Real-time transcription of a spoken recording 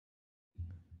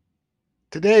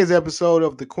Today's episode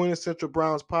of the Quintessential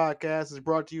Browns podcast is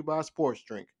brought to you by Sports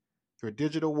Drink, your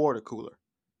digital water cooler.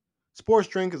 Sports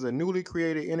Drink is a newly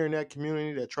created internet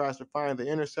community that tries to find the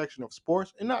intersection of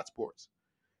sports and not sports.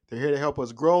 They're here to help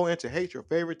us grow and to hate your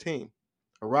favorite team.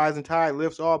 A rising tide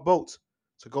lifts all boats,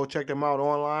 so go check them out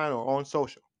online or on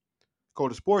social. Go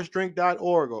to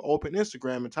sportsdrink.org or open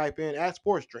Instagram and type in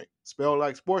 @sportsdrink, spelled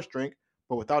like sports drink,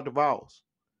 but without the vowels.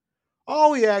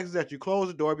 All we ask is that you close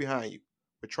the door behind you.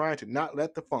 We're trying to not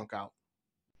let the funk out.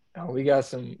 Oh, we got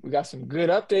some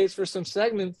good updates for some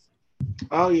segments.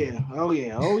 Oh yeah. Oh,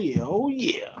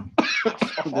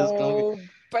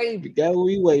 baby. That what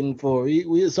we waiting for.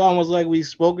 It's almost like we've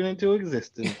spoken into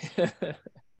existence.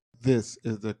 This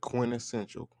is the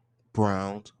Quintessential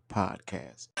Browns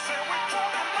podcast.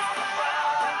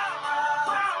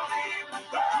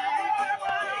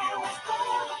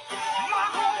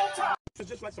 It's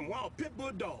just like some wild pit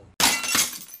bull dog.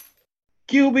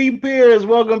 QB peers,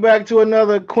 welcome back to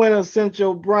another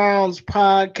Quintessential Browns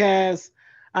podcast.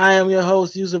 I am your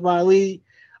host, Yusuf Ali.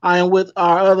 I am with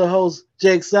our other host,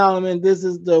 Jake Solomon. This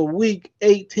is the week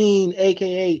 18,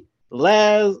 aka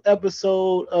last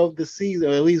episode of the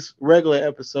season, or at least regular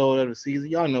episode of the season.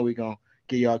 Y'all know we're gonna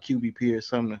give y'all QB peers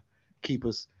something to keep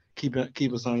us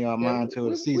on y'all mind till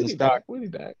the season starts. We'll be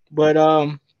back. But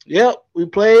yep, we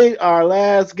played our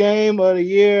last game of the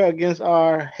year against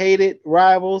our hated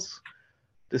rivals.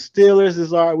 The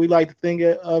Steelers we like to think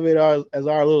of it as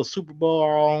our little Super Bowl,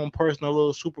 our own personal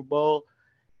little Super Bowl.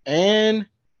 And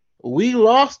we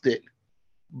lost it.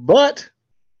 But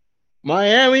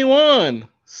Miami won.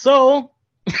 So,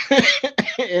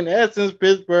 in essence,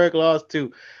 Pittsburgh lost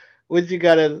too. What you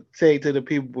got to say to the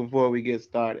people before we get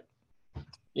started?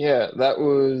 Yeah, that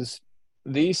was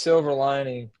the silver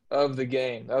lining of the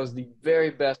game. That was the very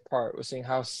best part, was seeing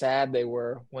how sad they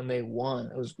were when they won.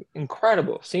 It was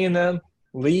incredible. Seeing them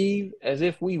leave as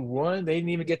if we won. They didn't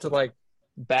even get to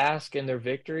bask in their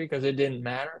victory because it didn't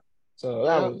matter. So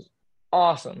that was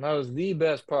awesome. That was the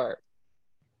best part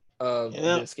of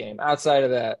this game. Outside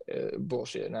of that,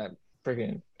 bullshit, and I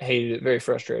freaking hated it. Very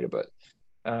frustrated, but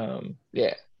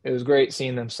yeah, it was great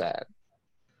seeing them sad.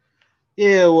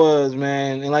 Yeah, it was,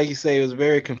 man. And like you say, it was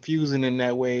very confusing in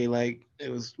that way. Like it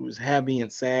was happy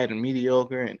and sad and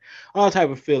mediocre and all type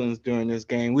of feelings during this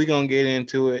game. We're gonna get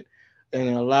into it and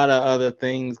a lot of other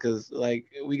things because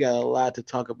we got a lot to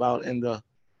talk about in the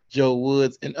Joe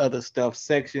Woods and other stuff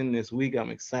section this week. I'm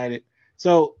excited.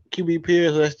 So QB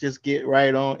peers, let's just get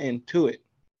right on into it.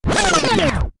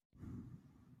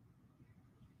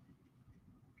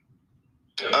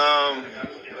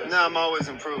 No, I'm always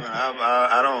improving.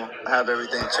 I don't have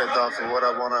everything checked off of what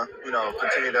I want to,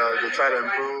 continue to try to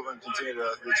improve and continue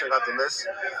to check out the list.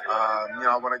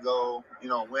 I want to go,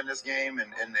 win this game and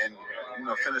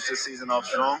finish this season off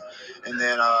strong. And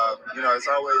then, it's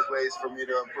always ways for me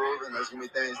to improve, and there's going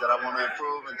to be things that I want to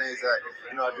improve and things that,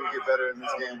 I do get better in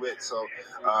this game with. So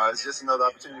it's just another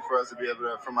opportunity for us to be able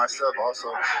to, for myself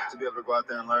also, to be able to go out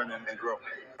there and learn and grow.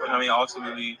 I mean,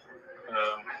 ultimately,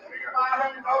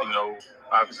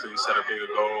 obviously we set a bigger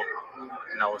goal,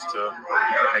 and that was to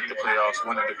make the playoffs,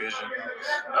 win the division.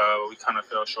 We kind of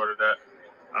fell short of that.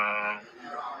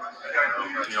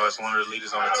 As one of the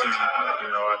leaders on the team,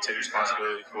 I take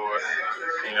responsibility for it.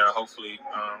 Hopefully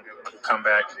come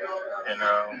back and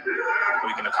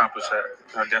we can accomplish that.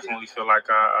 I definitely feel like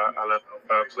I left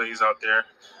plays out there,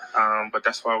 but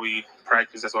that's why we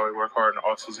practice. That's why we work hard in the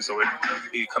offseason, so we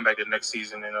can come back the next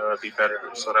season and be better.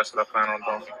 So that's what I plan on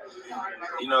doing.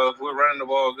 If we're running the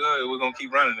ball good, we're going to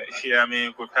keep running it. Yeah, I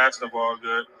mean, if we're passing the ball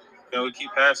good, we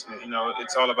keep passing it.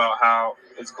 It's all about how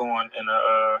it's going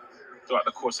throughout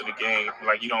the course of the game.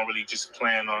 Like, you don't really just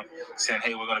plan on saying,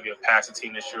 hey, we're going to be a passing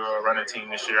team this year or a running team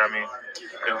this year. I mean,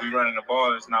 if we're running the ball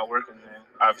and it's not working, then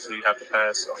obviously you have to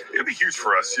pass. So it'd be huge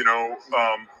for us,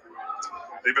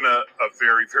 They've been a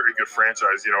very, very good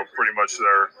franchise, pretty much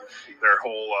their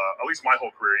whole, at least my whole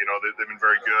career, they've been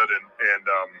very good and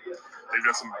they've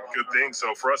done some good things.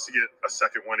 So for us to get a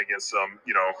second win against them,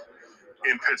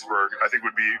 in Pittsburgh, I think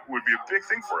would be a big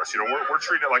thing for us. We're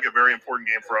treating it like a very important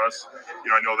game for us.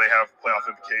 I know they have playoff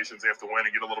implications. They have to win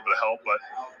and get a little bit of help. But,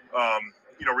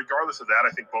 regardless of that,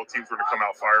 I think both teams are going to come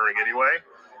out firing anyway.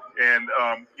 And,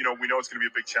 we know it's going to be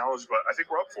a big challenge, but I think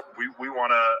we're up for it. We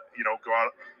want to, go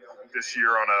out this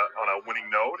year on a winning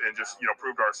note and just,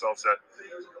 prove to ourselves that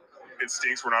it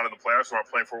stinks we're not in the playoffs. We're not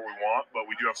playing for what we want, but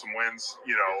we do have some wins,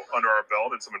 under our belt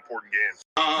and some important games.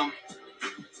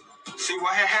 See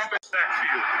what had happened?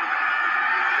 Backfield.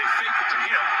 They fake it to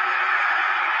him.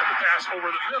 And the pass over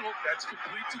the middle, that's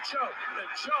complete to Chubb. And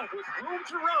Chubb with room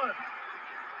to run.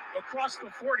 across the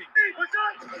 40.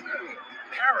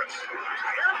 Harris,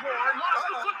 airborne, lost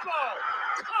the football.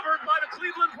 Covered by the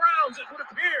Cleveland Browns, it would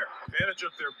appear. Advantage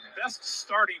of their best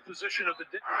starting position of the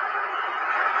day.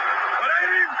 But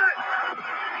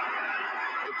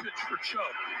the pitch for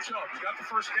Chubb. Chubb's got the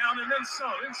first down and then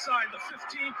some. Inside the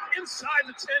 15, inside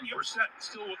the 10. You're set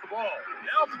still with the ball.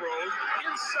 Now throws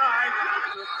inside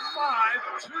the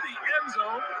 5 to the end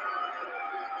zone.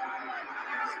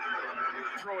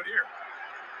 Throw it here.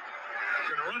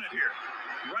 We're going to run it here.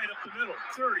 Right up the middle.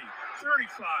 30,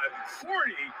 35, 40.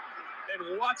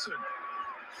 And Watson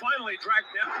finally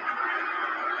dragged down.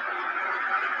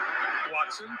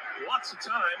 Watson, lots of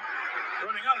time.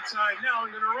 Running out of time now.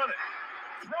 I'm going to run it.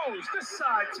 Throws this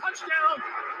side. Touchdown.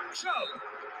 Chubb.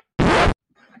 I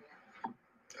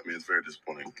mean, it's very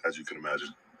disappointing, as you can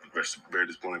imagine. Very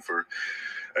disappointing for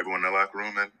everyone in the locker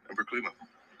room and for Cleveland.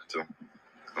 So,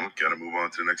 got to move on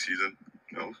to the next season.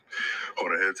 Hold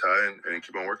our heads high and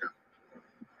keep on working.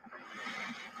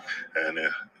 And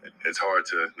it's hard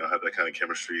to have that kind of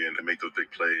chemistry and make those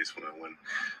big plays when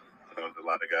a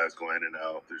lot of guys go in and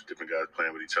out. There's different guys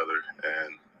playing with each other,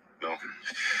 and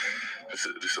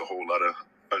just a whole lot of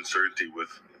uncertainty with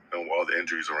all the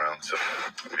injuries around. So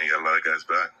you got a lot of guys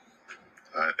back.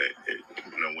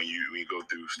 When you go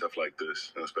through stuff like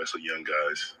this, especially young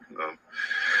guys,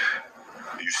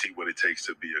 you see what it takes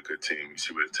to be a good team. You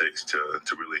see what it takes to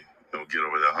really get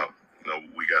over that hump.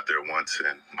 We got there once,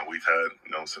 and we've had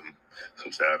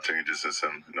some staff changes and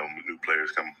some new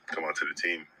players come onto the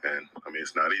team, and I mean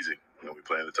it's not easy. We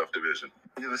play in a tough division.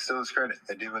 Give the Steelers credit.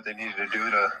 They did what they needed to do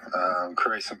to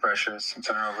create some pressure, some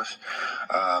turnovers,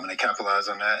 and they capitalized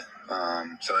on that.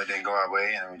 So it didn't go our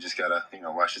way, and we just gotta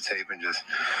watch the tape and just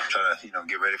try to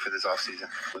get ready for this offseason.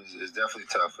 It's definitely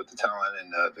tough with the talent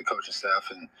and the coaching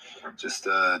staff, and just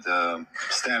the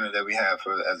standard that we have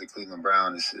as a Cleveland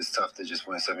Brown is tough to just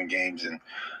win 7 games and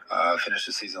finish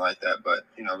the season like that. But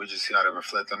we just gotta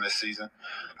reflect on this season,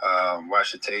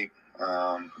 watch the tape.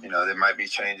 There might be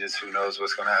changes. Who knows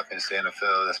what's going to happen? It's the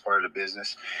NFL. That's part of the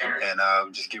business. And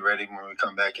just get ready when we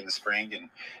come back in the spring and,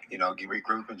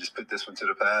 regroup and just put this one to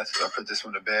the past. Put this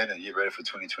one to bed and get ready for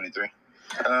 2023.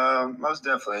 Most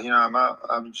definitely.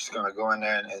 I'm just going to go in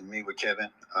there and meet with Kevin.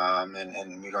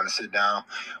 And we're going to sit down,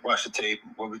 watch the tape,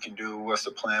 what we can do, what's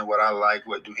the plan, what I like,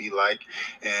 what do he like.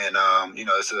 And,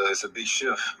 it's a big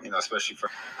shift, especially for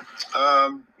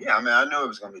I knew it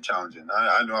was going to be challenging.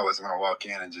 I knew I wasn't going to walk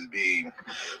in and just be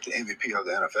the MVP of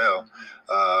the NFL.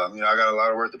 I got a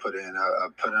lot of work to put in. I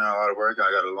put in a lot of work.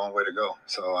 I got a long way to go.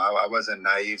 So I wasn't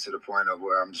naive to the point of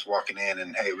where I'm just walking in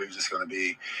and, hey, we're just going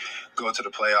to go to the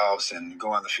playoffs and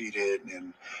go undefeated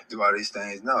and do all these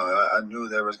things. No, I knew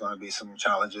there was going to be some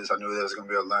challenges. I knew there was going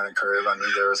to be a learning curve. I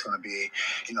knew there was going to be,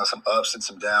 some ups and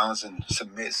some downs and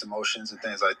some mixed emotions and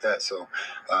things like that. So,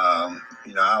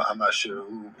 I'm not sure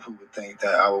who would think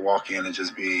that I would walk in and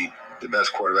just be the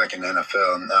best quarterback in the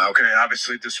NFL. Okay,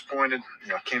 obviously disappointed.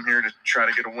 Came here to try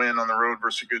to get a win on the road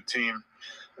versus a good team.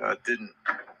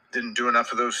 Didn't do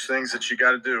enough of those things that you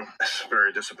got to do. It's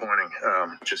very disappointing.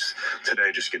 Just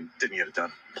today, didn't get it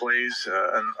done. Plays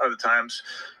and other times,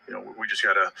 we just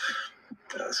got to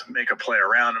make a play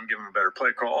around them, give them a better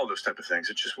play call, all those type of things.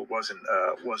 It just wasn't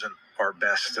our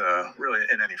best, really,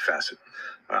 in any facet.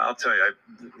 I'll tell you,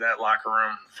 that locker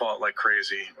room fought like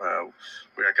crazy.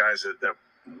 We got guys that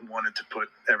wanted to put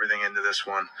everything into this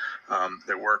one.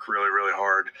 They work really, really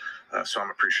hard. So I'm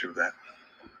appreciative of that.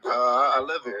 I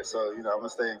live here, so I'm gonna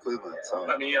stay in Cleveland.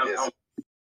 So yes.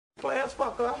 Plans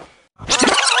fuck up.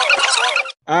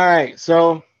 All right,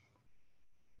 so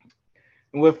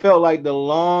what felt like the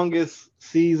longest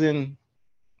season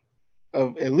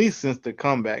of at least since the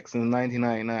comeback since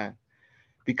 1999,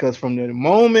 because from the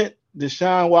moment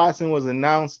Deshaun Watson was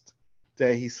announced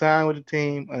that he signed with the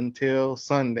team until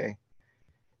Sunday,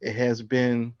 it has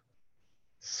been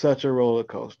such a roller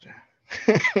coaster.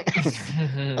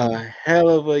 A hell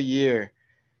of a year,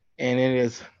 and it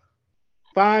is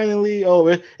finally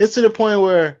over. It's to the point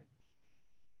where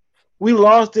we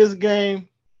lost this game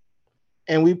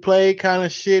and we played kind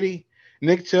of shitty.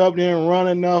 Nick Chubb didn't run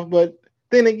enough, but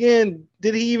then again,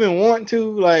 did he even want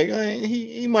to? Like,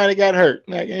 he might have got hurt.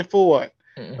 Like, and for what?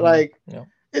 Mm-hmm.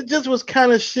 It just was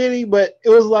kind of shitty, but it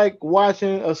was like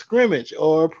watching a scrimmage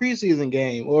or a preseason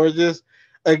game or just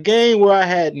a game where I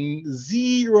had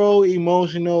zero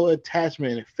emotional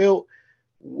attachment. It felt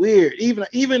weird.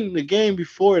 Even the game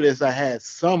before this, I had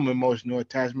some emotional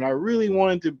attachment. I really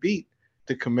wanted to beat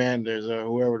the Commanders or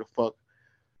whoever the fuck.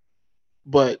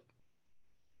 But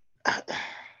I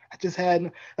just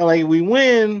had, like, we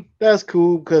win, that's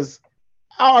cool, because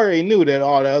I already knew that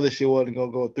all the other shit wasn't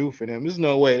going to go through for them. There's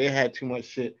no way. They had too much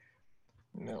shit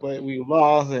No. But we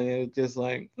lost, and it was just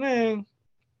like, man,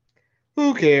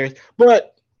 who cares?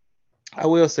 But I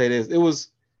will say this: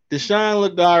 Deshaun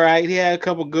looked all right. He had a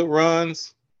couple good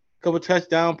runs, a couple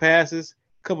touchdown passes,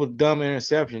 a couple dumb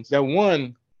interceptions. That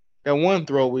one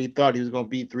throw where he thought he was gonna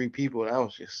beat three people, that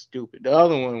was just stupid. The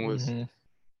other one was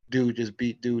dude just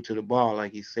beat dude to the ball,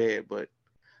 like he said. But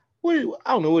I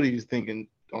don't know what he was thinking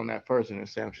on that first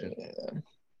interception. Yeah.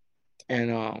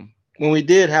 And when we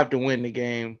did have to win the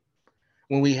game,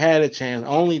 when we had a chance,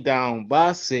 only down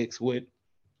by 6 with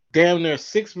damn near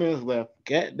 6 minutes left,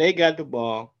 they got the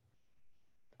ball,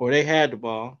 or they had the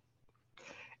ball,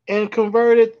 and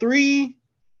converted 3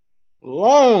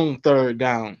 long third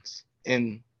downs,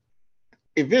 and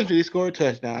eventually scored a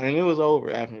touchdown, and it was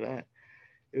over after that.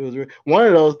 It was one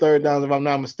of those third downs, if I'm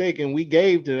not mistaken, we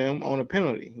gave to them on a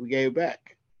penalty. We gave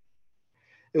back.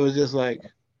 It was just like,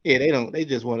 yeah, they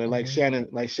just wanted, like Shannon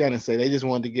said, they just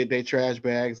wanted to get their trash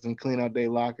bags and clean out their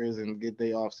lockers and get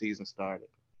their off season started.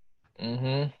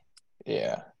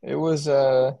 Yeah, it was.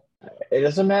 It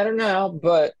doesn't matter now,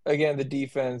 but again, the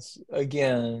defense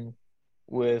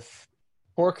with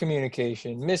poor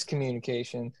communication,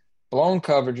 miscommunication, blown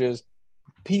coverages,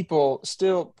 people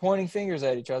still pointing fingers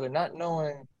at each other, not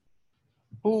knowing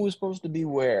who was supposed to be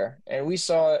where, and we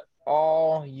saw it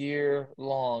all year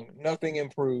long. Nothing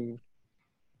improved.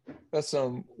 That's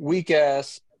some weak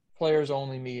ass players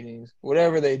only meetings.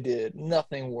 Whatever they did,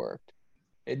 nothing worked.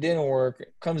 It didn't work.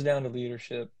 It comes down to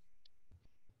leadership.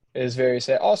 It is very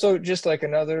sad. Also, just like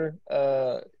another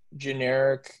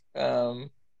generic call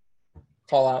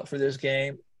out for this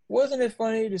game. Wasn't it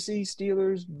funny to see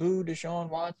Steelers boo Deshaun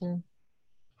Watson?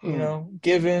 You know,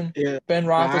 given Ben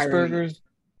Roethlisberger's.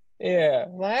 Yeah,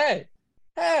 like,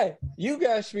 hey, you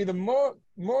guys should be the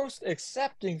most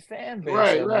accepting fan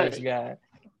base of this guy.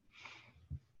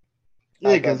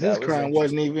 Yeah, because his crime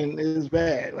wasn't even as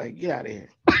bad. Like, get out of here.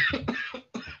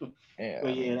 Yeah,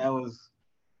 but yeah, that was.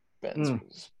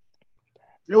 Ben's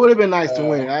It would have been nice to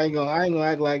win. I ain't gonna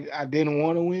act like I didn't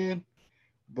want to win,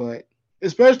 but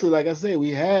especially like I said, we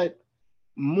had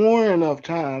more enough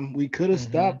time. We could have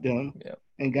stopped them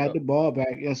and got the ball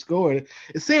back and scored.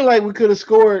 It seemed like we could have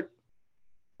scored.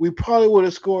 We probably would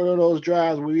have scored on those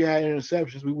drives where we had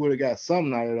interceptions. We would have got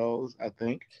some out of those, I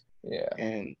think. Yeah,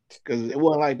 and because it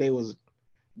wasn't like they was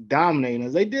dominating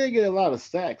us. They did get a lot of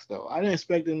sacks though. I didn't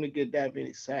expect them to get that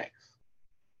many sacks.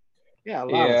 Yeah, a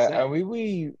lot of sacks.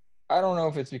 we I don't know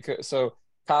if it's because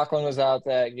Conklin was out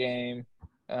that game,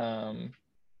 and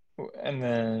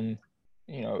then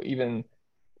even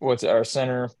what's our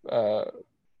center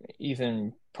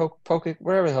Ethan Pokic,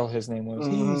 whatever the hell his name was,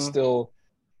 he's still.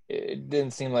 It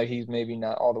didn't seem like he's maybe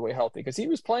not all the way healthy because he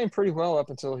was playing pretty well up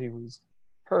until he was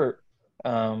hurt.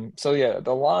 So yeah,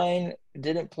 the line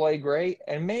didn't play great,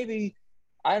 and maybe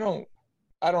I don't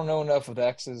know enough of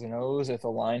X's and O's if the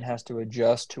line has to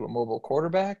adjust to a mobile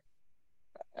quarterback.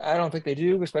 I don't think they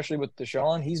do, especially with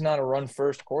Deshaun. He's not a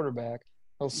run-first quarterback.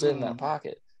 He'll sit in that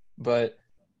pocket. But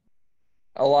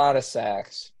a lot of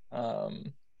sacks,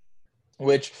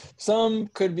 which some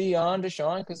could be on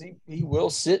Deshaun because he will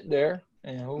sit there,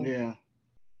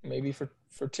 maybe for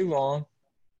too long.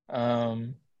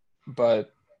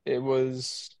 But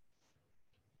it's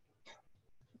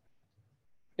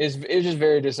just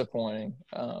very disappointing.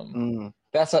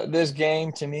 This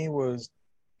game to me was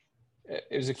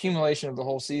accumulation of the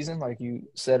whole season, like you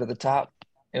said at the top.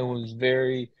 It was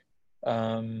very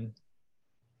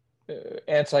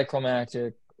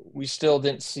anticlimactic. We still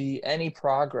didn't see any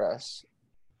progress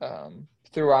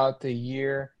throughout the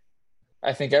year.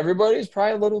 I think everybody's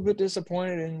probably a little bit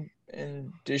disappointed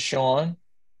in Deshaun.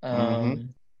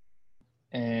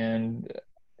 And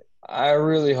I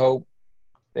really hope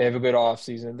they have a good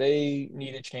offseason. They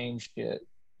need to change shit.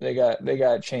 They got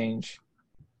to change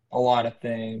a lot of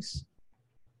things.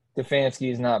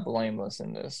 Stefanski is not blameless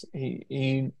in this.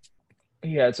 He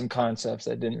had some concepts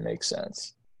that didn't make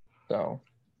sense. So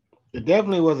it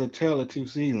definitely was a tale of two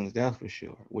seasons, that's for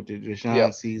sure, with the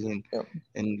Deshaun season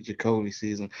and the Jacoby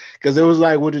season. Because it was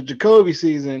like with the Jacoby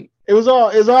season, it's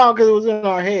all because it was in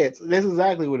our heads. That's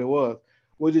exactly what it was.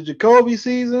 With the Jacoby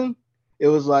season, it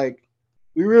was like,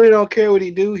 we really don't care what he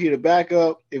do. He the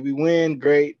backup. If we win,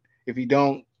 great. If he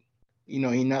don't,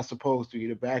 he's not supposed to. He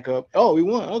the backup. Oh, we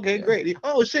won. Okay, great.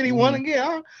 Oh, shit, he won again.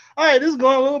 All right, this is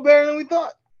going a little better than we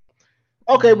thought.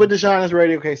 Okay, but Deshaun is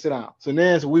ready. Okay, sit down.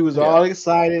 So we was all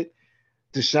excited.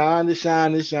 Deshaun.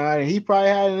 And he probably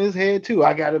had in his head, too,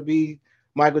 I got to be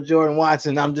Michael Jordan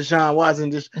Watson. I'm Deshaun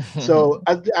Watson. So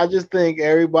I just think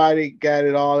everybody got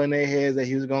it all in their heads that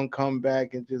he was going to come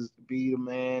back and just be the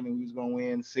man, and he was going to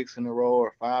win 6 in a row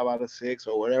or 5 out of 6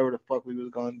 or whatever the fuck we was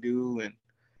going to do. And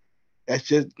That's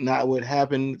just not what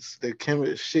happens. The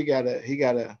chemistry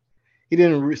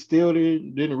still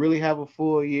didn't really have a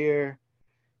full year.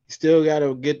 He still got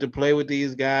to get to play with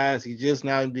these guys. He just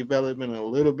now developing a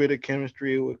little bit of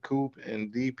chemistry with Coop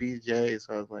and DPJ.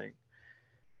 So I was like,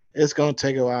 it's gonna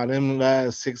take a while. Them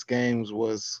last 6 games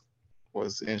was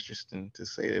interesting to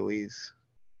say the least.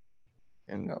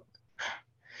 And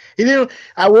he didn't.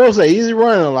 I will say he's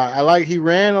running a lot. He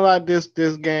ran a lot this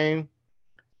game.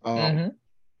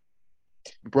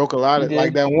 Broke a lot of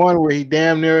like that one where he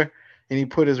damn near and he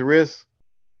put his wrist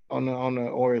on the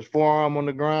or his forearm on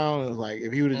the ground. It was like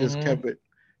if he would have just kept it,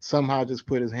 somehow just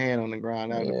put his hand on the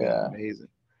ground, that would have been amazing.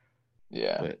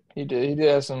 Yeah, but he did. He did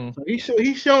have some. So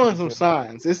he's showing some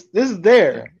signs. This is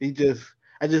there. Yeah.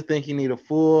 I just think he need a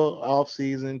full off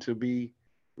season to be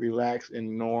relaxed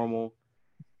and normal.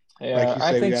 Yeah, like you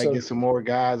said, we gotta get some more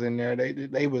guys in there.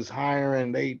 They was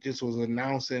hiring. They just was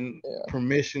announcing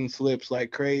permission slips like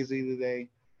crazy today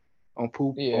on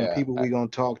people we gonna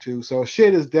talk to. So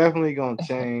shit is definitely gonna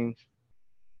change.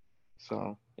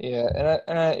 So I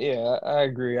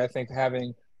agree. I think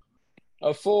having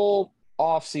a full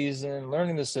off season,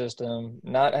 learning the system,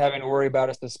 not having to worry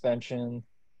about a suspension,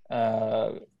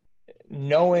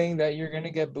 knowing that you're going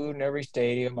to get booed in every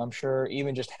stadium. I'm sure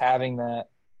even just having that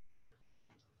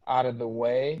out of the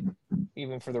way,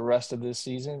 even for the rest of this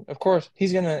season. Of course,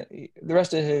 the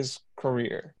rest of his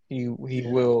career, he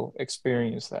will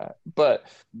experience that. But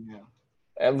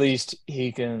at least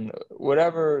he can,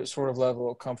 whatever sort of level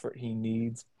of comfort he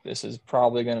needs, this is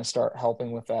probably going to start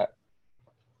helping with that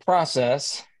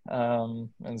process. And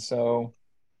so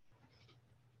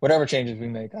whatever changes we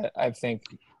make, I think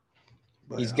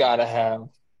he's got to have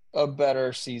a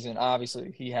better season.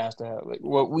 Obviously, he has to have. Like,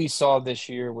 what we saw this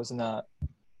year was not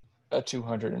a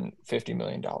 $250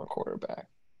 million quarterback.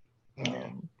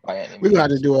 By any means. We got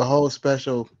to do a whole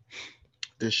special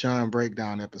Deshaun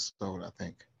breakdown episode, I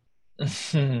think.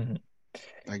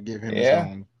 Like give him his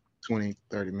own 20,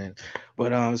 30 minutes.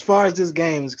 But as far as this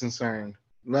game is concerned,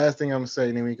 last thing I'm going to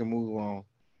say, then we can move on.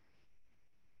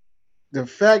 The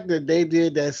fact that they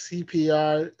did that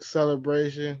CPR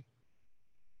celebration,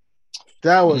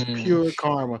 that was pure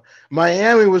karma.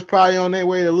 Miami was probably on their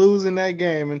way to losing that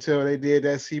game until they did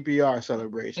that CPR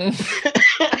celebration.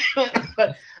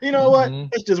 You know what?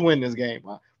 Let's just win this game.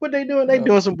 What they doing? They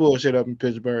doing some bullshit up in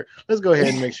Pittsburgh. Let's go ahead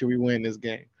and make sure we win this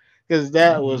game. Because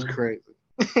that was crazy.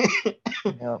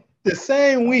 The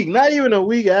same week, not even a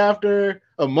week after,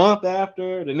 a month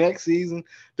after, the next season,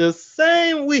 the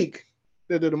same week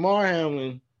that the DeMar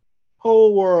Hamlin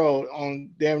whole world on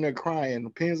damn near crying,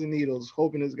 pins and needles,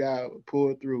 hoping this guy would pull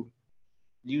it through.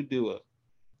 You do a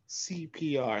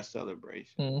CPR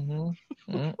celebration.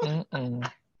 That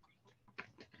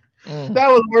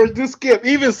was worse than Skip.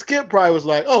 Even Skip probably was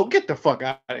like, "Oh, get the fuck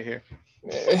out of here."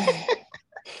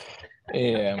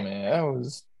 Yeah, man,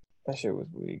 that shit was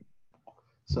weak.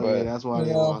 So but, that's why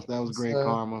they lost. That was great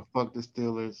karma. Fuck the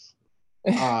Steelers.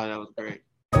 That was great.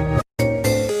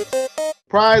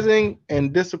 Surprising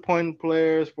and disappointing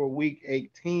players for week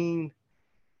 18.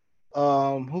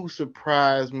 Who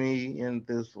surprised me in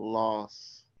this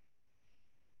loss?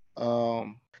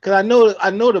 Because I know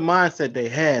the mindset they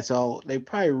had, so they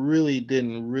probably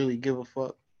didn't really give a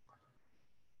fuck.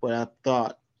 But I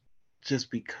thought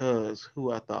just because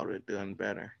who I thought would have done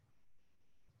better.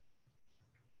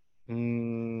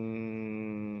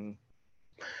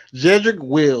 Jedrick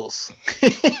Wills.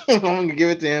 I'm gonna give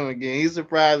it to him again. He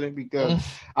surprised me because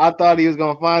I thought he was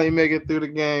gonna finally make it through the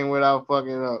game without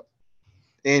fucking up,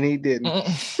 and he didn't.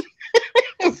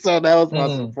 So that was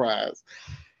my surprise.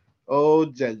 Oh,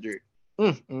 Jedrick.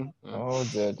 Oh,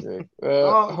 Jedrick.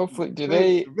 Hopefully, do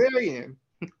they? Very end.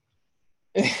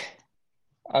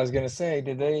 I was gonna say,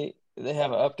 did they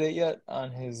have an update yet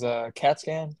on his CAT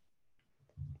scan?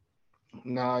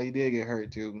 No, he did get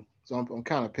hurt too. So I'm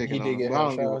kind of picking on him. He did get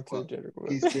hurt.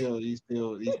 He's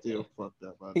still fucked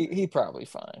up. He's probably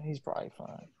fine. He's probably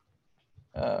fine.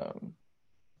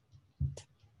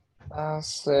 I'll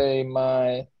say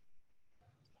my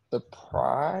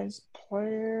surprise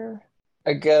player.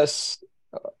 I guess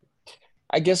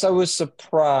I was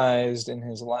surprised in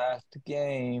his last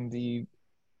game the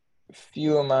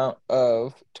few amount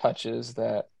of touches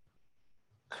that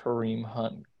Kareem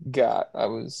Hunt got. I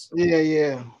was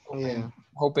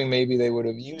hoping maybe they would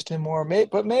have used him more.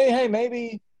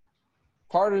 Maybe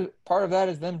part of that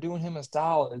is them doing him a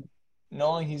solid,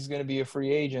 knowing he's going to be a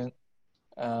free agent.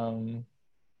 And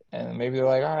maybe they're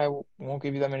like, all right, we won't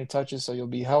give you that many touches, so you'll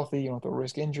be healthy. You don't have to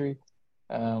risk injury.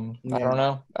 I don't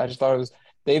know. I just thought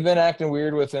they've been acting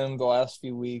weird with him the last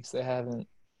few weeks. They haven't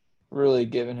really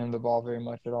given him the ball very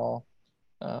much at all.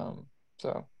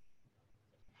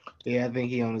 Yeah, I think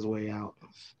he on his way out.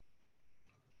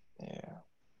 Yeah.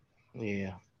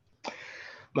 Yeah.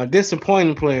 My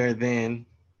disappointing player then,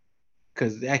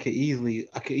 because I could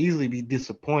easily be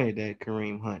disappointed that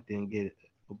Kareem Hunt didn't get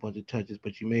a bunch of touches,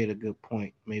 but you made a good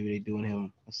point. Maybe they're doing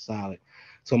him a solid.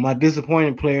 So my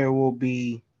disappointing player will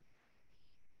be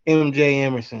MJ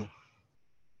Emerson.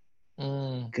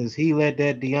 Mm. Because he let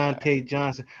that Deontay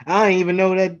Johnson. I didn't even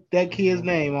know that kid's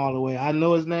name all the way. I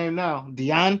know his name now.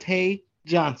 Deontay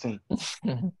Johnson.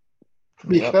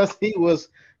 Because he was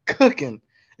cooking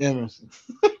Emerson.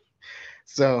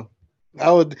 So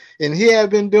I would, and he had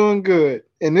been doing good.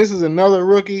 And this is another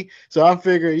rookie. So I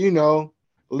figure,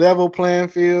 level playing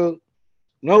field.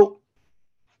 Nope.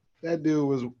 That dude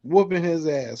was whooping his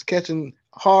ass, catching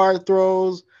hard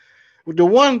throws. With the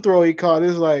one throw he caught,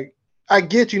 is like, I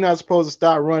get you're not supposed to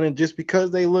stop running just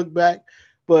because they look back,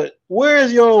 but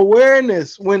where's your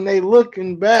awareness when they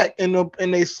looking back and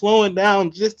they slowing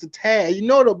down just a tad? You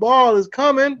know the ball is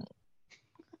coming.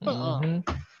 But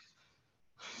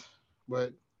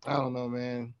I don't know,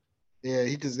 man. Yeah,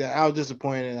 I was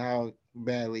disappointed in how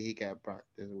badly he got blocked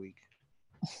this week.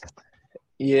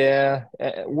 Yeah,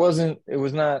 it was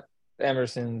not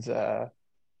Emerson's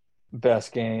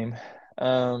best game.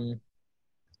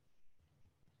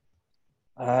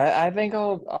 I think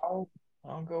I'll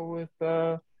go with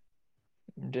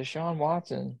Deshaun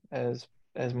Watson as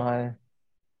my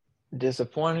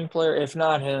disappointing player. If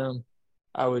not him,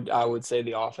 I would say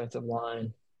the offensive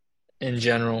line in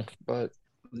general. But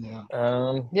Yeah.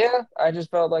 yeah, I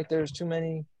just felt like there's too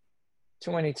many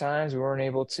times we weren't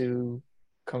able to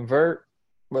convert,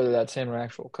 whether that's him or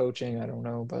actual coaching, I don't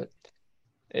know, but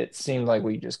it seemed like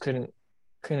we just couldn't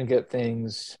get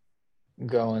things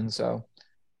going. So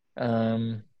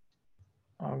I'll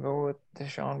go with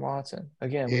Deshaun Watson.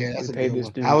 Again, Yeah, we that's a paid good this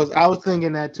one. I dude. was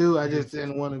thinking that too. I just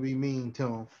didn't want to be mean to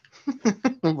him.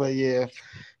 But yeah,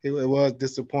 it was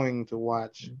disappointing to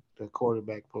watch the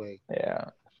quarterback play. Yeah.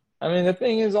 I mean, the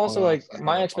thing is also like Outside of the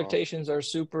ball.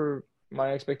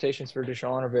 my expectations for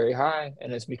Deshaun are very high,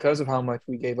 and it's because of how much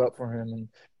we gave up for him and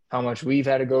how much we've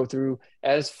had to go through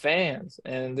as fans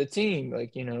and the team.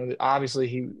 Like, obviously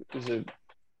he was a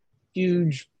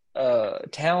huge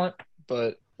talent,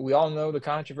 but we all know the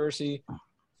controversy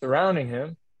surrounding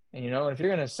him. And if you're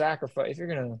gonna if you're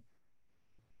gonna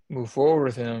move forward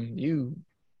with him, you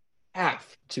have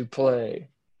to play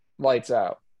lights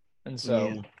out. And so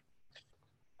Yeah.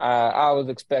 I was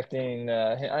expecting.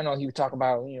 I know he would talk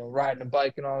about riding a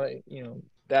bike and all that.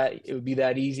 That it would be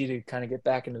that easy to kind of get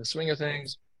back into the swing of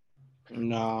things.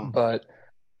 No. But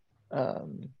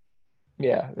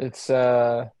yeah, it's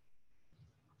I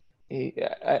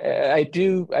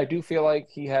do feel like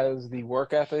he has the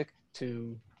work ethic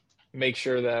to make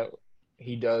sure that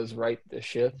he does right the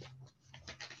ship,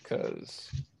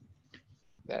 because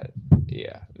that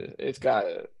he's got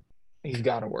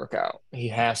to work out. He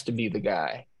has to be the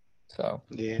guy. So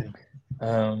Yeah.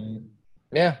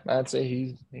 yeah, I'd say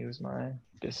he was my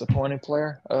disappointing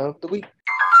player of the week.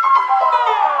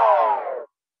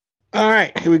 All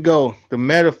right, here we go. The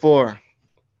metaphor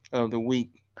of the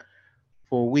week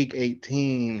for week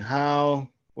 18. How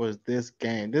was this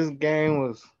game? This game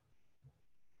was,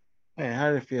 man,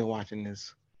 how did it feel watching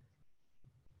this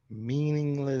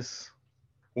meaningless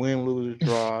win, lose, or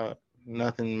draw,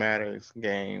 nothing matters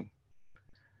game?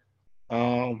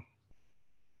 Um,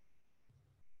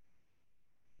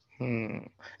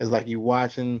 It's like you're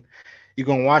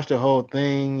gonna watch the whole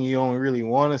thing. You don't really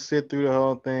want to sit through the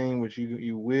whole thing, but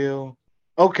you will.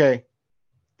 Okay,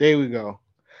 there we go.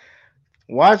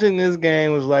 Watching this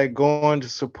game was like going to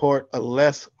support a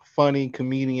less funny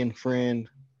comedian friend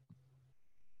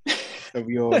of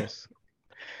yours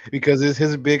because it's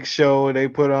his big show. They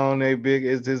put on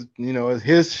it's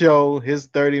his show, his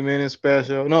 30-minute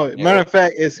special. No, matter Yep. of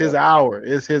fact, it's his Yep. hour.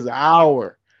 It's his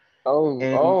hour. And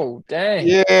Oh, dang.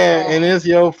 yeah, and Oh, it's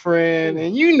your friend, ooh.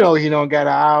 and you know he don't got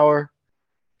an hour.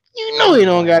 You know he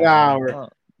don't got an hour, No.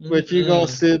 but you're gonna Mm-mm.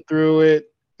 sit through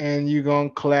it and you're gonna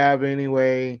clap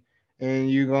anyway, and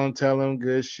you're gonna tell him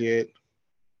good shit,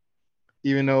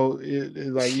 even though it's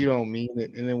like you don't mean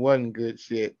it, and it wasn't good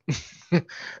shit.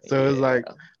 So it's like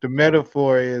Yeah. the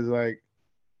metaphor is like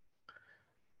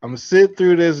I'm gonna sit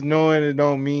through this knowing it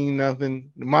don't mean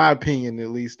nothing. In my opinion, at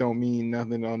least, don't mean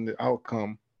nothing on the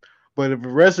outcome. But if the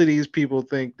rest of these people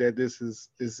think that this is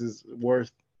worth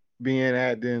being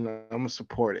at, then I'm gonna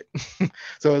support it.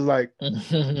 So it's like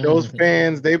those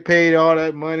fans, they paid all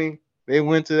that money. They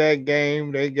went to that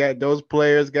game. Those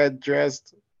players got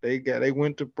dressed. They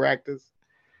went to practice.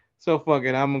 So fuck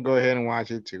it, I'm gonna go ahead and watch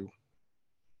it too.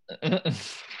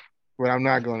 but I'm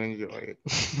not going to enjoy it.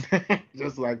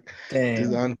 Just like this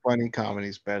Damn. unfunny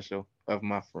comedy special of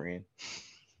my friend.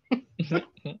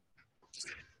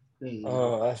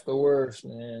 Oh, that's the worst,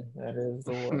 man. That is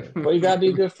the worst. But you gotta be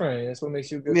a good friend. That's what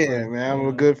makes you a good Yeah, friend. man, I'm You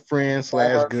a know? good friend /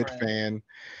 Diehard good friend.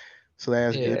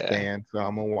 fan / good Yeah. fan, so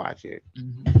I'm gonna watch it.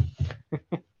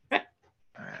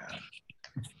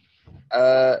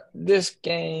 This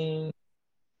game.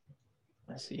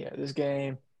 Let's see. Yeah, this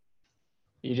game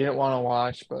you didn't want to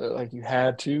watch, but like you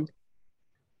had to.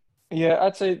 Yeah,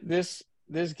 I'd say this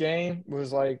game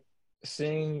was like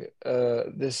seeing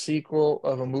the sequel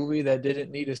of a movie that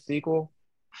didn't need a sequel,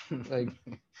 like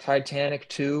Titanic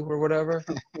 2 or whatever.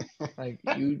 Like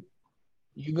you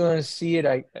gonna see it,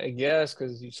 I guess,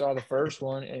 because you saw the first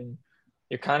one and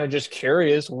you're kind of just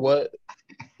curious what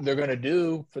they're gonna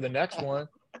do for the next one.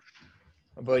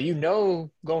 But you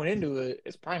know going into it,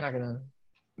 it's probably not gonna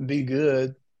be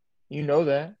good. You know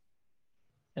that.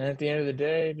 And at the end of the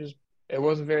day, just it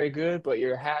wasn't very good, but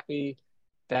you're happy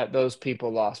that those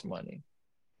people lost money.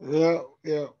 Yeah,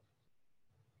 yeah.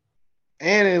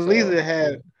 And So at least it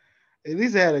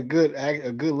had a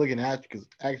good looking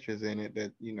actress in it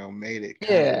that made it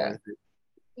kind of yeah, worth it.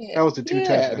 yeah, That was the two yeah,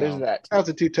 there's touchdowns. that That too. was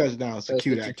the two touchdowns. A Those the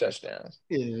cute two actress. touchdowns.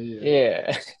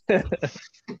 Yeah,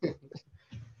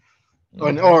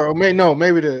 Yeah. or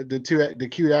maybe the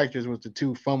cute actress was the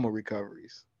two fumble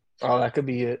recoveries. Oh, that could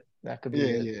be it. That could be Yeah,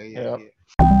 it. yeah, yeah, Yep. yeah.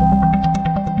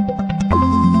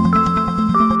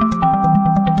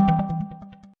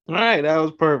 All right, that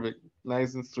was perfect.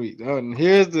 Nice and sweet. And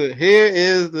here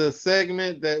is the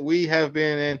segment that we have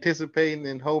been anticipating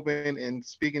and hoping and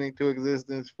speaking into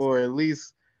existence for at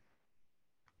least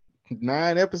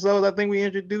 9 episodes. I think we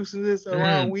introduced this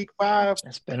around week 5.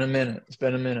 It's been a minute. It's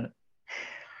been a minute.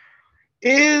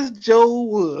 Is Joe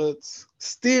Woods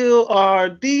still our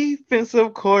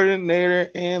defensive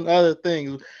coordinator and other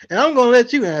things? And I'm going to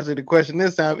let you answer the question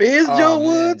this time. Is Joe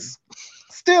Woods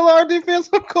still our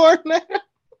defensive coordinator?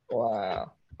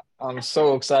 Wow. I'm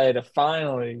so excited to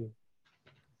finally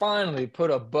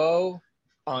put a bow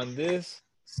on this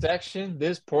section,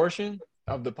 this portion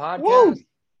of the podcast. Woo!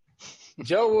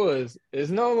 Joe Woods is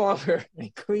no longer a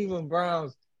Cleveland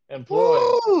Browns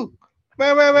employee. Woo!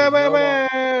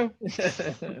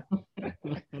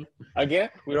 Again,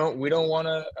 we don't want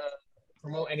to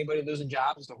promote anybody losing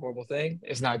jobs. It's a horrible thing.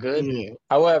 It's not good. Yeah.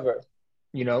 However,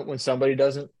 when somebody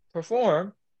doesn't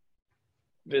perform,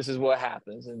 this is what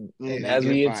happens. And as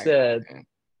we had said,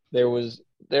 there was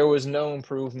no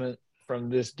improvement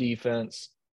from this defense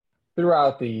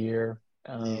throughout the year.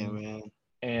 Man.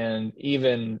 And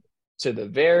even to the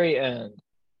very end,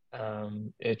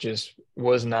 it just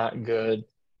was not good.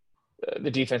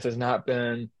 The defense has not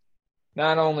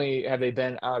only have they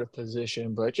been out of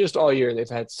position, but just all year they've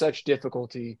had such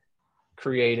difficulty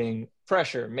creating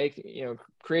pressure,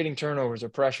 creating turnovers or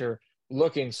pressure,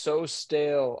 looking so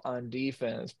stale on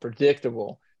defense,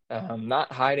 predictable,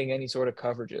 not hiding any sort of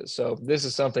coverages. So this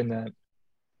is something that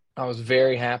I was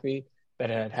very happy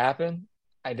that it had happened.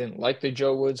 I didn't like the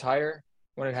Joe Woods hire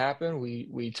when it happened.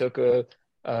 We took a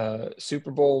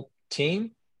Super Bowl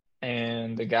team,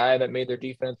 and the guy that made their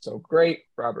defense so great,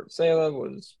 Robert Saleh,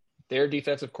 was their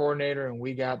defensive coordinator, and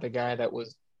we got the guy that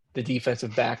was the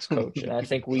defensive backs coach. And I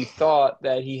think we thought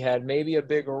that he had maybe a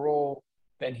bigger role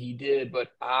than he did, but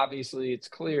obviously it's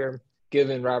clear,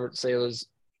 given Robert Saleh's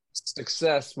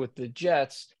success with the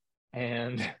Jets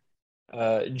and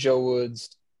Joe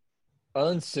Woods'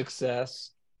 unsuccess,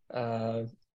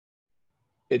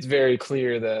 it's very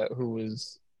clear that who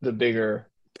was the bigger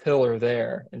pillar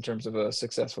there in terms of a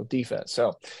successful defense.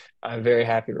 So I'm very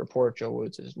happy to report Joe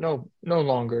Woods is no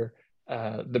longer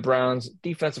the Browns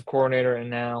defensive coordinator, and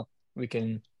now we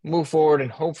can move forward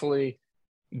and hopefully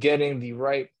getting the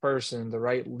right person, the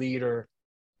right leader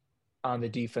on the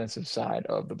defensive side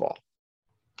of the ball.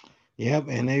 Yep,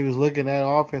 and they was looking at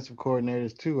offensive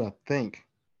coordinators too, I think.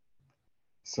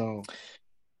 So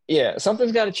yeah,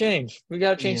 something's got to change. We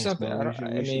got to change something.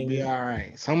 We should be all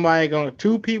right.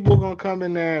 Two people gonna come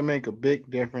in there and make a big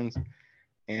difference,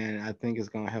 and I think it's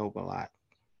gonna help a lot.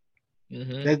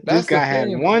 This guy had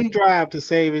one drive to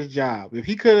save his job. If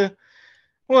he could have,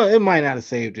 well, it might not have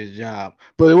saved his job,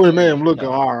 but it would have made him look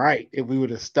all right if we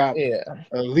would have stopped at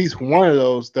least one of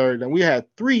those third down. We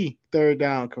had 3 third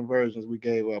down conversions we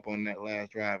gave up on that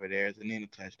last drive of theirs, and then a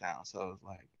touchdown. So it was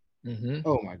like,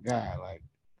 oh my God, like.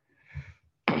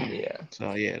 Yeah.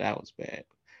 So yeah, that was bad.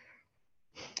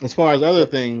 As far as other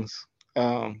things,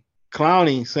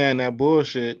 Clowney saying that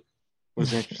bullshit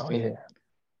was interesting. Oh yeah.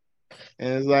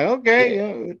 And it's like,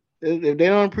 okay, if they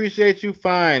don't appreciate you,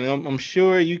 fine. I'm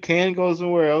sure you can go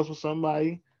somewhere else with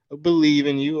somebody believe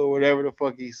in you or whatever the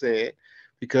fuck he said.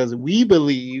 because we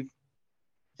believe,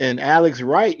 and Alex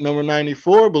Wright, number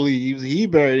 94, believes he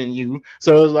better than you.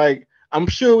 So it's like, I'm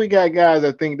sure we got guys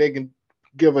that think they can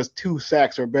give us 2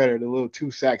 sacks or better, the little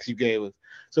 2 sacks you gave us.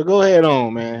 So go ahead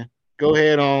on, man. Go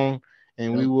ahead on,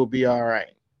 and we will be all right.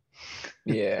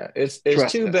 Yeah, it's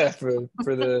Trust too us. bad for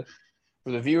the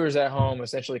viewers at home.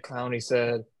 Essentially, Clowney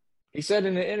said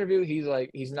in an interview he's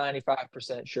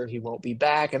 95% sure he won't be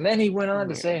back, and then he went on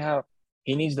to say how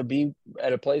he needs to be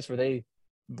at a place where they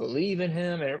believe in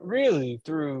him, and it really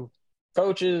threw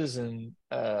coaches and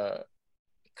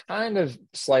kind of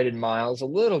slighted Miles a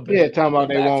little Yeah, bit. talking about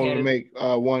they want to Backhanded. make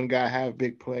one guy have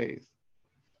big plays.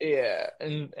 Yeah,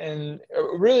 and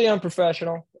really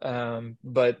unprofessional.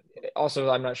 But also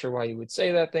I'm not sure why you would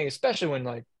say that thing, especially when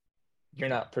like you're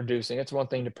not producing. It's one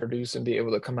thing to produce and be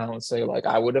able to come out and say like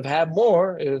I would have had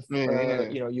more if Yeah.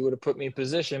 you would have put me in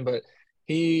position, but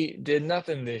he did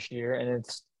nothing this year, and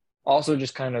it's also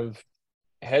just kind of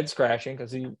head scratching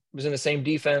because he was in the same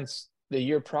defense the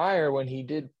year prior when he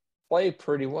did play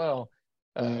pretty well.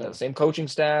 Same coaching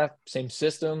staff, same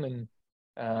system, and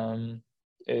I'm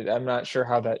not sure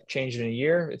how that changed in a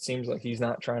year. It seems like he's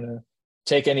not trying to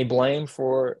take any blame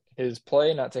for his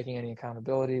play, not taking any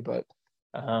accountability. But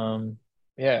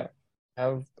yeah,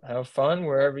 have fun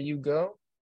wherever you go,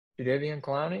 Jadeveon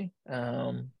Clowney.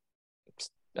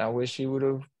 I wish he would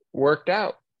have worked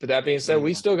out. But that being said,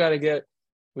 we got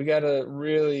to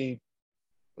really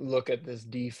look at this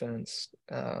defense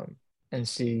and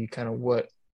see kind of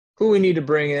who we need to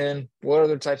bring in, what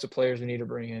other types of players we need to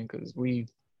bring in, because we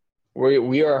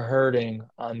are hurting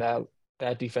on that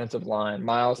defensive line.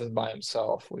 Miles is by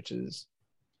himself, which is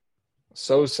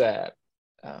so sad.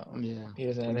 He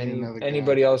doesn't have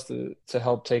anybody else to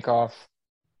help take off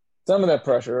some of that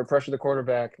pressure or pressure the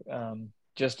quarterback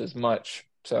just as much.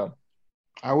 So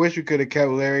I wish we could have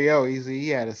kept Larry O. He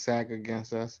had a sack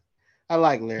against us. I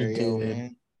like he Larry O, did.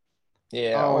 man.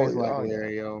 Yeah. I always like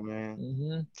Larry O, man.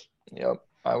 Mm-hmm. Yep.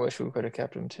 I wish we could have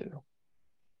kept him too.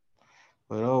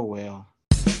 But oh well.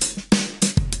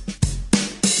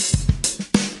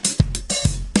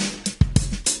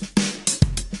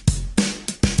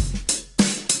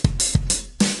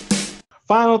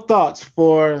 Final thoughts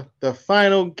for the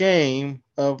final game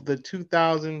of the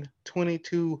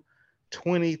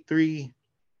 2022-23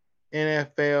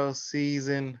 NFL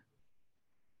season.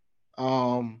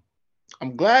 I'm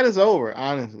glad it's over,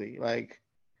 honestly. Like,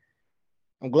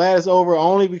 I'm glad it's over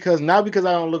only not because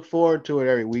I don't look forward to it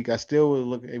every week. I still would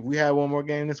look. If we had one more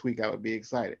game this week, I would be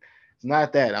excited. It's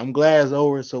not that. I'm glad it's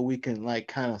over so we can like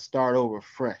kind of start over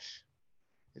fresh.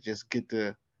 Just get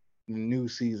the new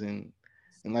season.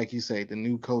 And like you say, the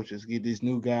new coaches, get these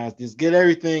new guys, just get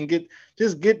everything, get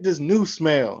this new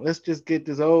smell. Let's just get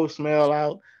this old smell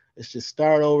out. Let's just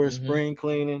start over spring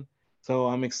cleaning. So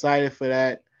I'm excited for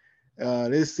that.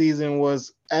 This season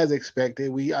was as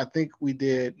expected. I think we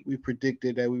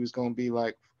predicted that we was gonna be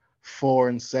like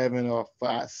 4-7 or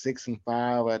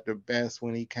 6-5 at the best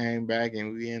when he came back,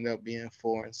 and we end up being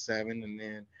 4-7, and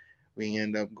then we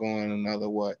end up going another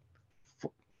what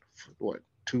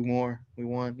 2 more we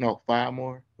won? No, 5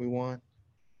 more we won.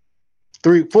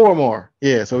 4 more.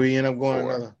 Yeah, so we end up going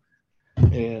 4. another.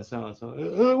 Yeah, so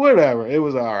whatever. It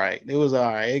was all right.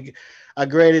 I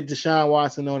graded Deshaun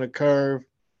Watson on a curve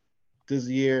this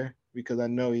year because I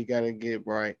know he got to get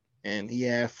right, and he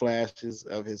had flashes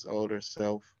of his older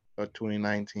self of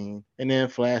 2019, and then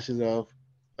flashes of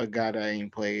a guy that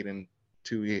ain't played in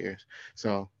 2 years.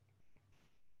 So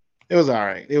it was all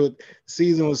right.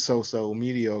 Season was so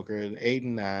mediocre.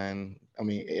 8-9. I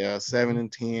mean,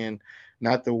 7-10.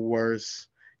 Not the worst.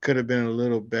 Could have been a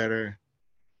little better,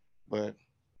 but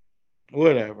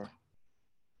whatever.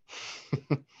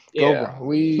 Yeah,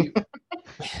 we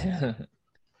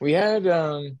had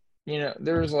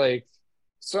there was like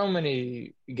so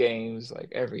many games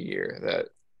like every year that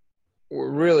were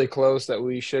really close that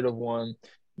we should have won.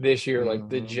 This year, like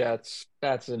the Jets,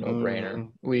 that's a no-brainer.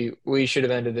 We should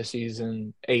have ended the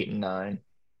season 8-9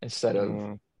 instead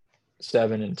of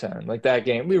 7-10. Like that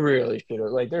game, we really should have.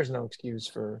 Like, there's no excuse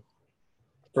for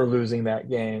losing that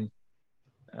game.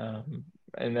 And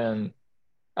then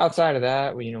outside of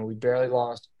that, we barely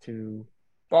lost to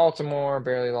Baltimore,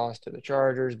 barely lost to the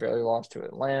Chargers, barely lost to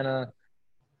Atlanta.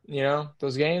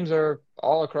 Those games are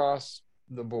all across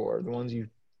the board. The ones you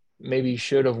maybe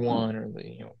should have won, or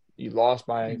you lost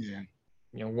by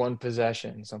one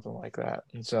possession, something like that.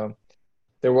 And so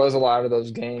there was a lot of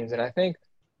those games, and I think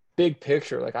big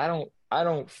picture, like I don't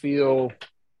feel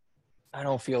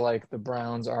like the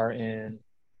Browns are in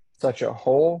such a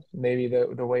hole. Maybe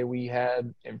the way we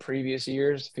had in previous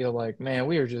years. Feel like, man,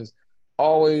 we are just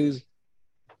always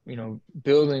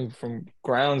building from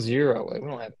ground zero. Like we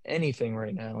don't have anything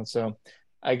right now. And so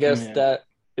I guess that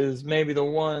is maybe the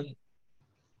one,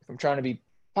 if I'm trying to be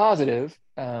positive,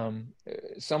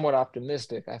 somewhat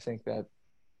optimistic. I think that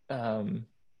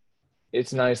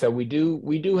it's nice that we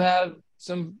do have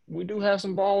some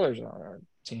ballers on our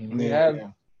team. We have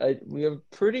a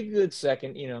pretty good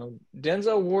second.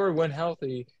 Denzel Ward, when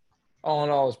healthy, all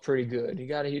in all, is pretty good. He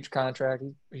got a huge contract.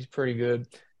 He's pretty good.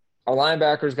 Our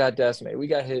linebackers got decimated. We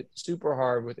got hit super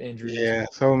hard with injuries. Yeah,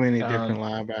 so many different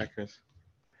linebackers.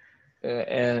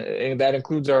 And that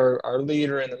includes our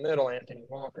leader in the middle, Anthony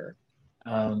Walker.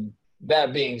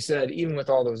 That being said, even with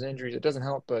all those injuries, it doesn't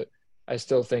help, but I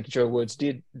still think Joe Woods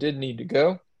did need to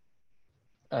go.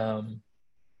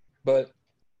 But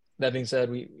that being said,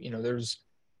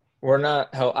 we're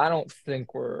not hell. I don't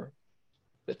think we're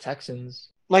the Texans.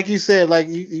 Like you said, like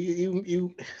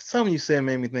you something you said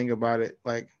made me think about it.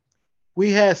 Like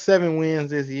we had 7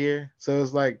 wins this year, so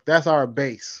it's like that's our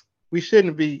base. We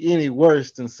shouldn't be any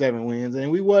worse than 7 wins,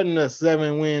 and we wasn't a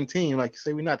 7-win team. Like you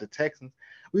say, we're not the Texans.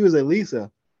 We was at least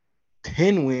a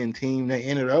 10-win team that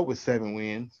ended up with 7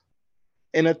 wins.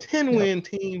 And a 10-win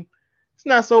team, it's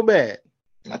not so bad.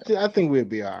 I think we'll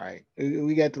be all right.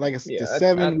 We got the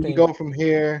 7. We go from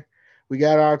here. We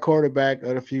got our quarterback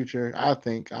of the future. I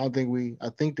think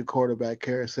the quarterback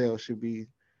carousel should be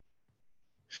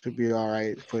all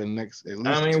right for the next at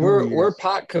least. We're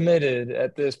pot committed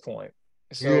at this point.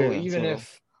 So even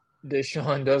if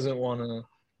Deshaun doesn't want to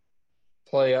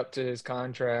play up to his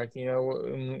contract,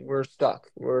 we're stuck.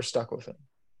 We're stuck with him.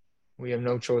 We have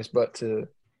no choice but to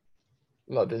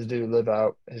let this dude live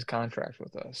out his contract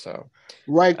with us. So,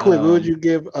 right quick, what would you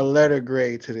give a letter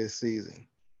grade to this season?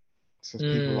 Since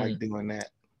people like doing that.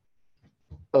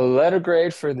 A letter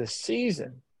grade for the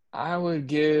season, I would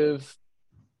give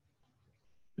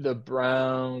the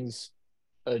Browns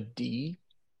a D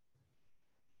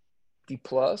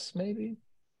plus, maybe.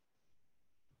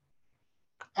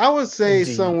 I would say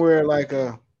somewhere like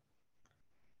a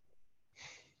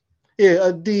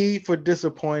D for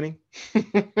disappointing.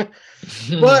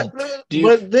 but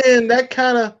then that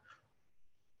kind of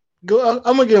go.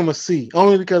 I'm gonna give them a C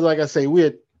only because, like I say,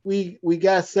 we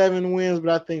got 7 wins, but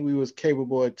I think we was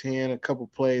capable of 10. A couple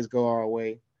plays go our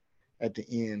way at the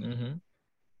end. Mm-hmm.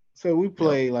 So we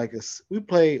play we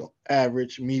play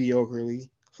average, mediocrely.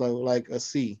 So like a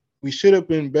C. We should have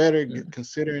been better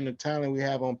considering the talent we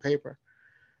have on paper.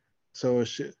 So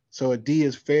a D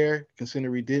is fair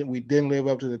considering we didn't live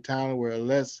up to the talent. Where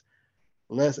less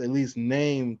at least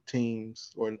named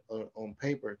teams or on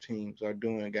paper teams are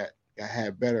doing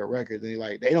had better records.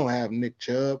 And they don't have Nick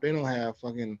Chubb, they don't have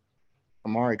fucking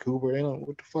Amari Cooper. They don't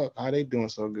what the fuck how they doing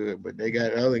so good, but they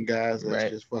got other guys that's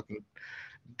just fucking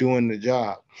doing the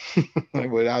job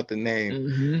without the name.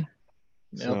 Mm-hmm.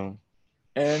 Yep. So.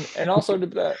 And also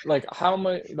how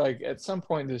much at some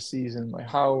point this season,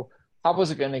 how was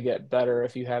it going to get better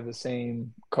if you have the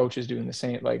same coaches doing the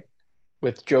same,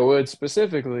 with Joe Woods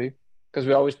specifically,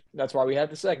 because that's why we had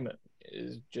the segment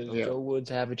is just Joe Woods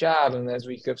have a job. And as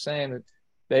we kept saying, that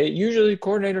they usually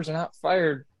coordinators are not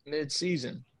fired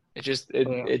mid-season. It's just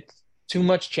it's too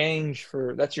much change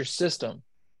that's your system.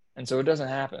 And so it doesn't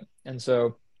happen. And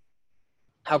so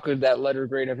how could that letter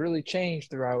grade have really changed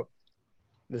throughout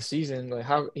the season? Like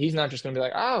how he's not just going to be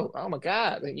like, oh my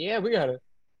God, we got to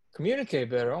communicate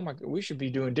better. Oh my God, we should be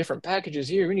doing different packages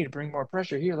here. We need to bring more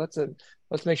pressure here.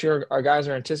 Let's make sure our guys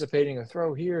are anticipating a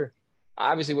throw here.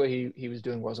 Obviously, what he was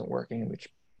doing wasn't working, which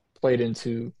played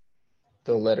into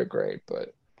the letter grade.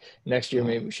 But next year,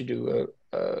 maybe we should do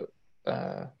a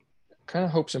kind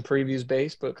of hopes and previews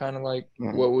based, but kind of like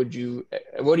what do you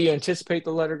anticipate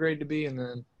the letter grade to be, and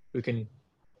then we can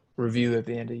review at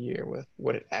the end of the year with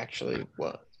what it actually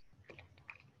was.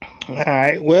 All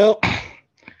right. Well,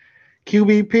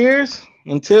 QB Peers,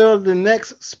 until the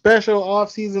next special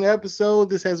off-season episode,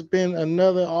 this has been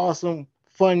another awesome,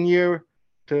 fun year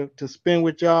to spend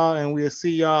with y'all, and we'll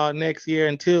see y'all next year.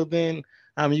 Until then,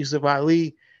 I'm Yusuf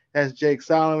Ali. That's Jake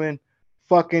Solomon.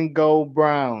 Fucking go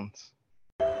Browns.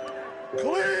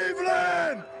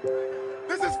 Cleveland,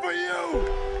 this is for you.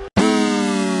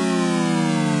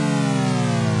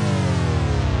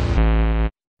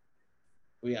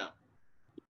 We out.